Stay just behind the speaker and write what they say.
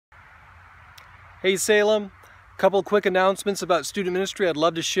Hey Salem, a couple quick announcements about student ministry I'd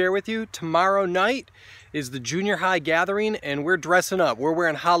love to share with you. Tomorrow night is the junior high gathering and we're dressing up. We're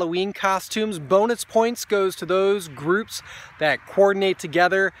wearing Halloween costumes. Bonus points goes to those groups that coordinate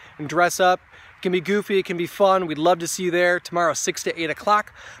together and dress up. It can be goofy, it can be fun. We'd love to see you there tomorrow 6 to 8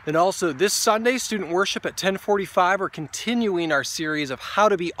 o'clock. Then also this Sunday, student worship at 10:45. We're continuing our series of how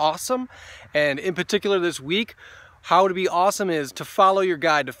to be awesome. And in particular this week, how to be awesome is to follow your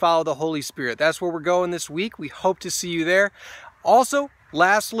guide, to follow the Holy Spirit. That's where we're going this week. We hope to see you there. Also,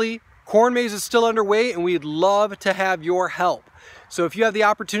 lastly, Corn Maze is still underway and we'd love to have your help. So if you have the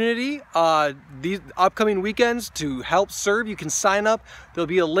opportunity these upcoming weekends to help serve, you can sign up. There'll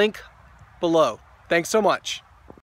be a link below. Thanks so much.